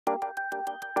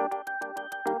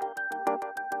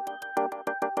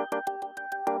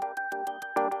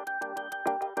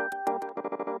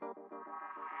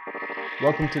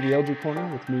Welcome to the Algae Corner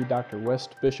with me, Dr.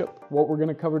 West Bishop. What we're going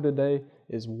to cover today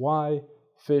is why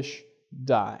fish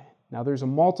die. Now, there's a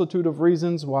multitude of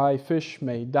reasons why fish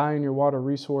may die in your water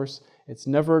resource. It's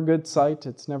never a good sight,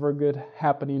 it's never a good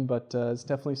happening, but it's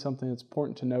definitely something that's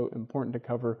important to note, important to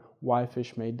cover why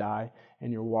fish may die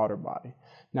in your water body.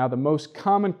 Now, the most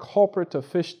common culprit of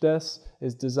fish deaths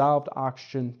is dissolved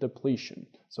oxygen depletion.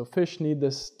 So fish need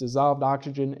this dissolved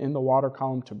oxygen in the water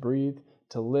column to breathe,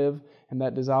 to live, and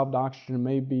that dissolved oxygen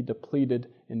may be depleted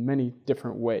in many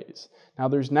different ways. Now,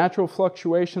 there's natural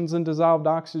fluctuations in dissolved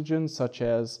oxygen, such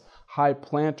as high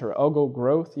plant or algal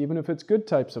growth. Even if it's good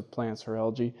types of plants or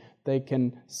algae, they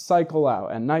can cycle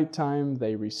out. At nighttime,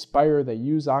 they respire, they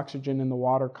use oxygen in the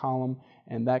water column,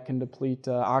 and that can deplete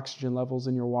oxygen levels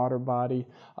in your water body.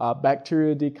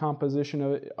 Bacteria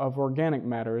decomposition of organic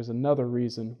matter is another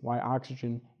reason why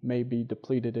oxygen may be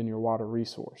depleted in your water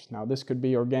resource. Now, this could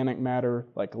be organic matter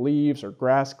like leaves or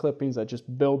grass clippings that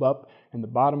just build up in the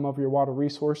bottom of your water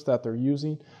resource that they're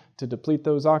using to deplete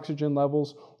those oxygen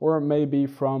levels, or it may be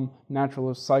from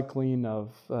natural cycling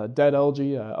of dead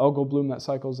algae, algal bloom that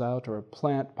cycles out, or a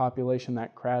plant population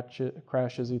that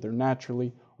crashes either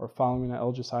naturally or following an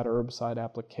algicide or herbicide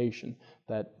application.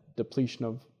 That depletion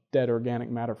of dead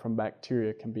organic matter from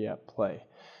bacteria can be at play.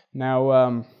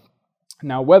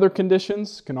 Now, weather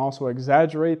conditions can also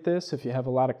exaggerate this. If you have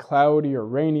a lot of cloudy or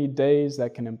rainy days,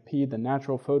 that can impede the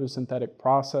natural photosynthetic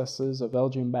processes of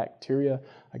algae and bacteria.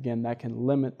 Again, that can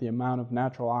limit the amount of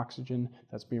natural oxygen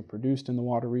that's being produced in the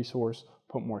water resource,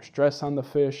 put more stress on the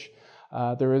fish.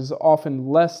 There is often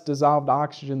less dissolved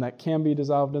oxygen that can be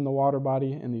dissolved in the water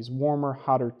body in these warmer,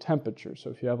 hotter temperatures. So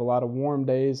if you have a lot of warm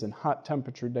days and hot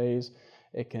temperature days,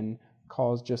 it can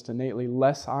cause just innately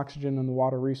less oxygen in the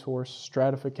water resource,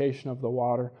 stratification of the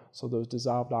water, so those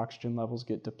dissolved oxygen levels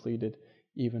get depleted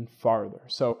even farther.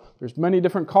 So there's many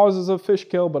different causes of fish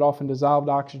kill, but often dissolved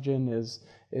oxygen is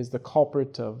the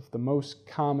culprit of the most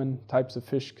common types of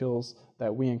fish kills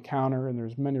that we encounter, and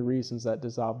there's many reasons that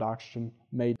dissolved oxygen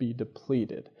may be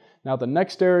depleted. Now, the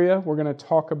next area we're going to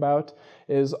talk about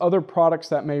is other products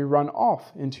that may run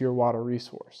off into your water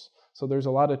resource. So there's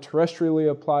a lot of terrestrially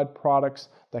applied products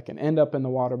that can end up in the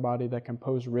water body that can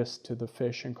pose risk to the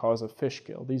fish and cause a fish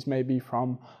kill. These may be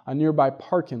from a nearby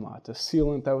parking lot, a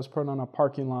sealant that was put on a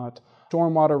parking lot,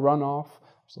 stormwater runoff.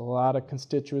 There's a lot of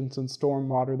constituents in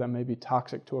stormwater that may be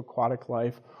toxic to aquatic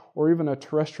life, or even a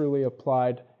terrestrially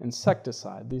applied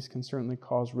insecticide. These can certainly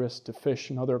cause risk to fish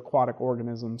and other aquatic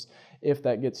organisms if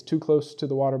that gets too close to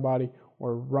the water body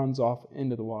or runs off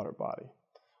into the water body.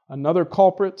 Another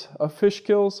culprit of fish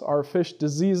kills are fish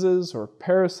diseases or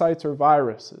parasites or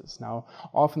viruses. Now,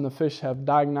 often the fish have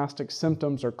diagnostic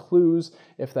symptoms or clues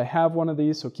if they have one of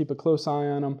these, so keep a close eye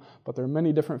on them. But there are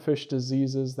many different fish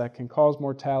diseases that can cause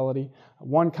mortality.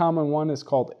 One common one is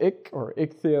called ick or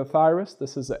ichthyothyrus.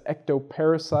 This is an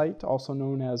ectoparasite, also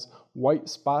known as white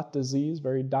spot disease,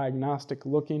 very diagnostic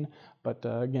looking. But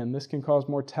again, this can cause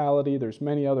mortality. There's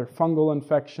many other fungal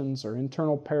infections or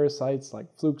internal parasites like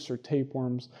flukes or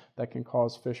tapeworms that can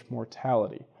cause fish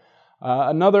mortality.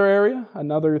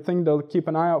 Another thing to keep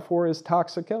an eye out for is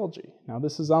toxic algae. Now,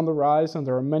 this is on the rise, and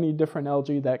there are many different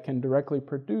algae that can directly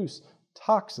produce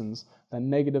toxins that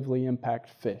negatively impact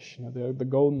fish. The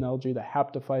golden algae, the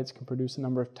haptophytes, can produce a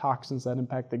number of toxins that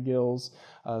impact the gills.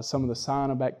 Some of the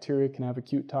cyanobacteria can have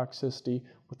acute toxicity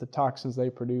with the toxins they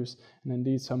produce, and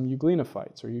indeed some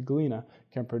euglenophytes or euglena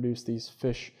can produce these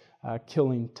fish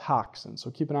killing toxins. So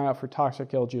keep an eye out for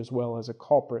toxic algae as well as a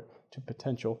culprit to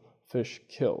potential fish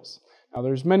kills. Now,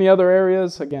 there's many other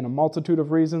areas, again, a multitude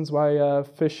of reasons why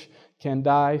fish can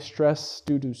die. Stress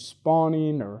due to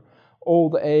spawning or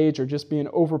old age or just being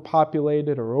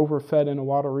overpopulated or overfed in a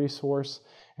water resource.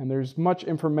 And there's much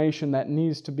information that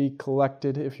needs to be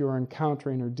collected if you're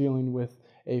encountering or dealing with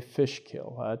a fish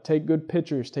kill. Take good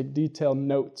pictures, take detailed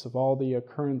notes of all the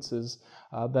occurrences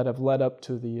that have led up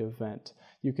to the event.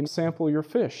 You can sample your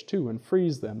fish too and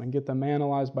freeze them and get them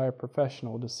analyzed by a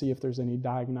professional to see if there's any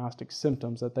diagnostic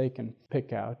symptoms that they can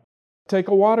pick out. Take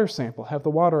a water sample, have the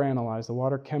water analyzed, the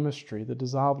water chemistry, the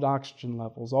dissolved oxygen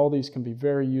levels. All these can be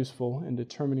very useful in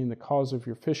determining the cause of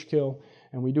your fish kill.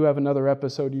 And we do have another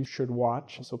episode you should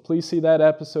watch. So please see that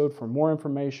episode for more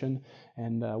information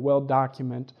and well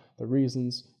document the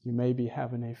reasons you may be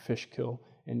having a fish kill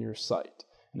in your site.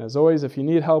 And as always, if you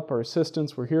need help or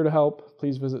assistance, we're here to help.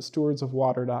 Please visit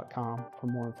stewardsofwater.com for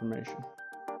more information.